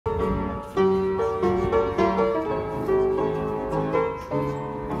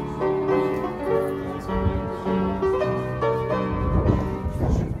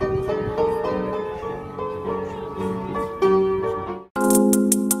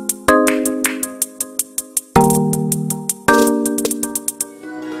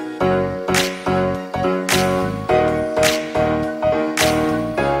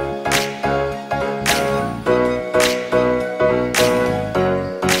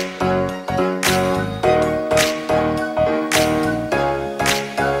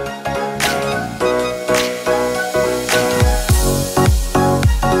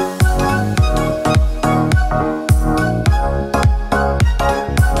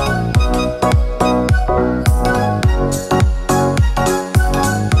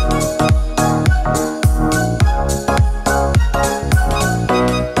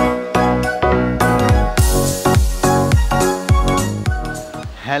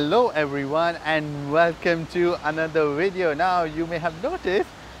Hello everyone and welcome to another video. Now you may have noticed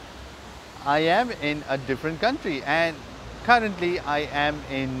I am in a different country and currently I am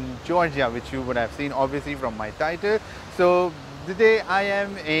in Georgia, which you would have seen obviously from my title. So today I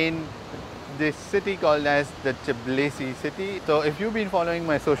am in this city called as the Tbilisi city. So if you've been following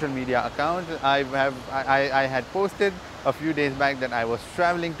my social media account, I had posted a few days back that I was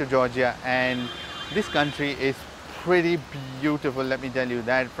traveling to Georgia, and this country is pretty beautiful, let me tell you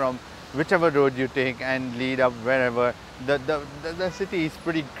that. From whichever road you take and lead up wherever, the city is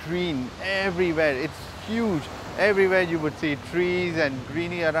pretty green everywhere. It's huge. Everywhere you would see trees and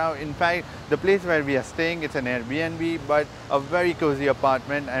greenery around. In fact, the place where we are staying, it's an Airbnb, but a very cozy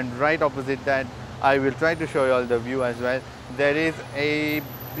apartment, and right opposite that, I will try to show you all the view as well. There is a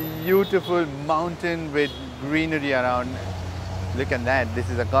beautiful mountain with greenery around. Look at that. This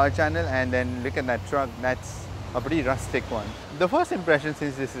is a car channel, and then look at that truck. That's a pretty rustic one. The first impression,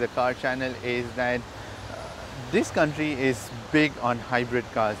 since this is a car channel, is that this country is big on hybrid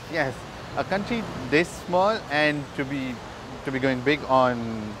cars. Yes, a country this small and to be going big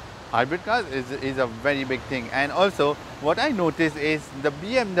on hybrid cars is a very big thing. And also what I noticed is the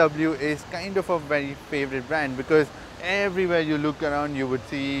BMW is kind of a very favorite brand, because everywhere you look around you would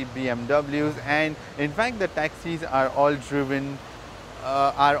see BMWs, and in fact the taxis are all driven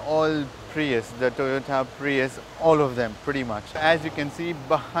are all Prius, the Toyota Prius, all of them pretty much. As you can see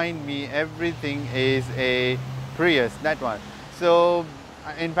behind me, everything is a Prius, that one. So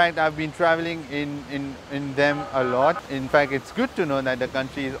in fact I've been traveling in them a lot. In fact, it's good to know that the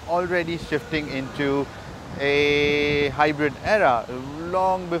country is already shifting into a hybrid era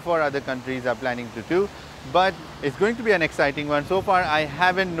long before other countries are planning to do. But it's going to be an exciting one. So far I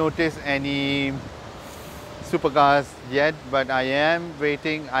haven't noticed any supercars yet, but I am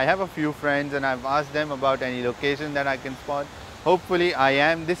waiting. I have a few friends and I've asked them about any location that I can spot. Hopefully I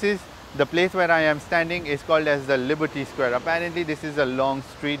am. This is the place where I am standing is called as the Liberty Square. Apparently this is a long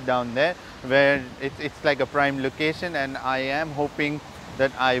street down there where it's like a prime location, and I am hoping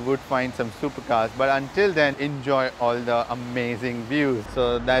that I would find some supercars. But until then, enjoy all the amazing views.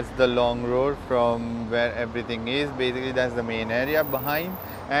 So that's the long road from where everything is. Basically that's the main area behind,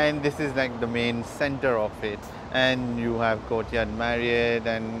 and this is like the main center of it. And you have Courtyard Marriott,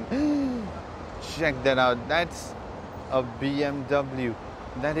 and check that out. That's a BMW.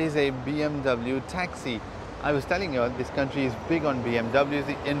 That is a BMW taxi. I was telling you, this country is big on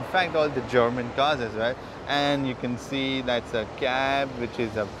BMWs. In fact, all the German cars as well. And you can see that's a cab, which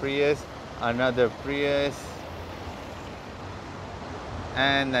is a Prius, another Prius,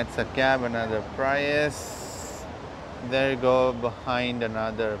 and that's a cab, another Prius. There you go, behind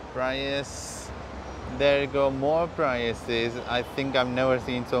another Prius. There you go, more Priuses. I think I've never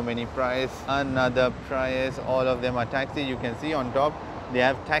seen so many Prius. Another Prius. All of them are taxi. You can see on top they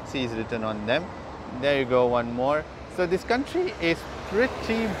have taxis written on them. There you go, one more. So this country is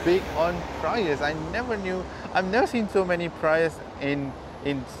pretty big on Prius. I never knew. I've never seen so many Prius in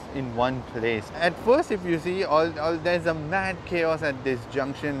one place. At first, if you see, there's a mad chaos at this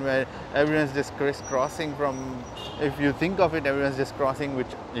junction where everyone's just crisscrossing from, if you think of it, everyone's just crossing, which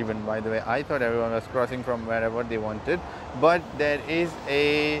even, by the way, I thought everyone was crossing from wherever they wanted. But there is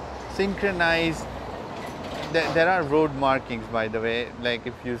a synchronized, there are road markings, by the way. Like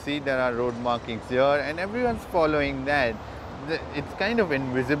if you see, there are road markings here, and everyone's following that. It's kind of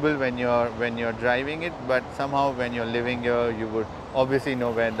invisible when you're driving it, but somehow when you're living here, you would obviously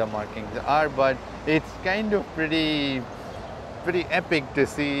know where the markings are. But it's kind of pretty epic to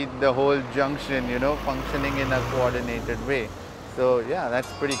see the whole junction, you know, functioning in a coordinated way. So yeah,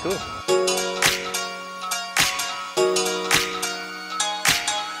 that's pretty cool.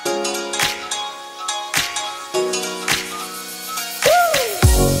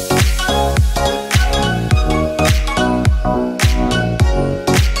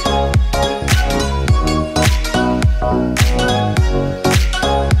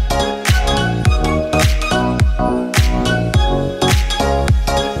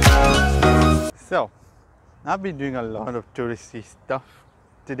 So, I've been doing a lot of touristy stuff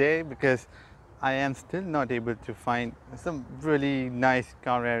today because I am still not able to find some really nice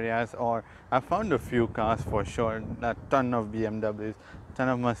car areas, or I found a few cars for sure, a ton of BMWs, ton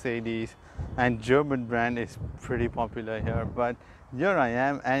of Mercedes, and German brand is pretty popular here. But here I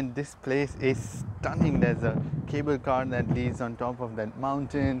am, and this place is stunning. There's a cable car that leads on top of that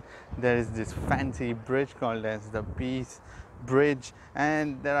mountain. There is this fancy bridge called as the Peace Bridge,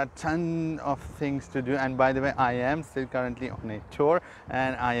 and there are ton of things to do. And by the way, I am still currently on a tour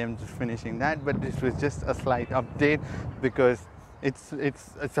and I am just finishing that, but this was just a slight update because it's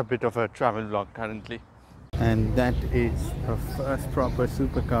a bit of a travel vlog currently. and that is the first proper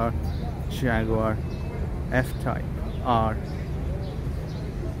supercar, Jaguar F-Type R.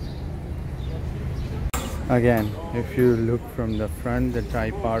 Again, if you look from the front, the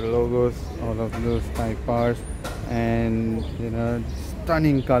Type R logos, all of those Type Rs, and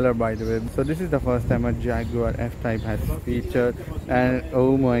stunning color, by the way. So this is the first time a Jaguar F-Type has featured, and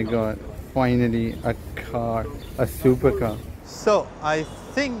oh my god, finally a car, a supercar. So I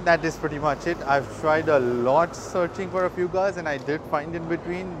think that is pretty much it. I've tried a lot searching for a few cars, and I did find in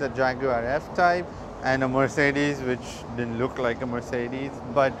between the Jaguar F-Type and a Mercedes, which didn't look like a Mercedes.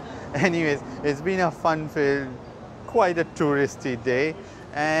 But anyways, it's been a fun-filled, quite a touristy day,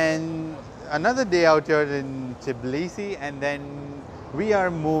 and another day out here in Tbilisi, and then we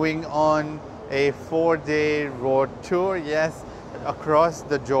are moving on a 4-day road tour, yes, across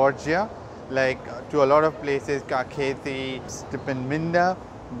the Georgia, like to a lot of places, Kakheti, Stipinminda,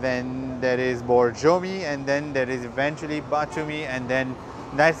 then there is Borjomi, and then there is eventually Batumi, and then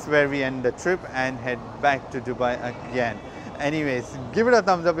that's where we end the trip and head back to Dubai again. Anyways, give it a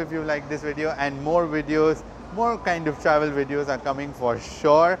thumbs up if you like this video, and more videos, more kind of travel videos are coming for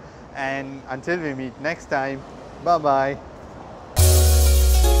sure. And until we meet next time, bye bye.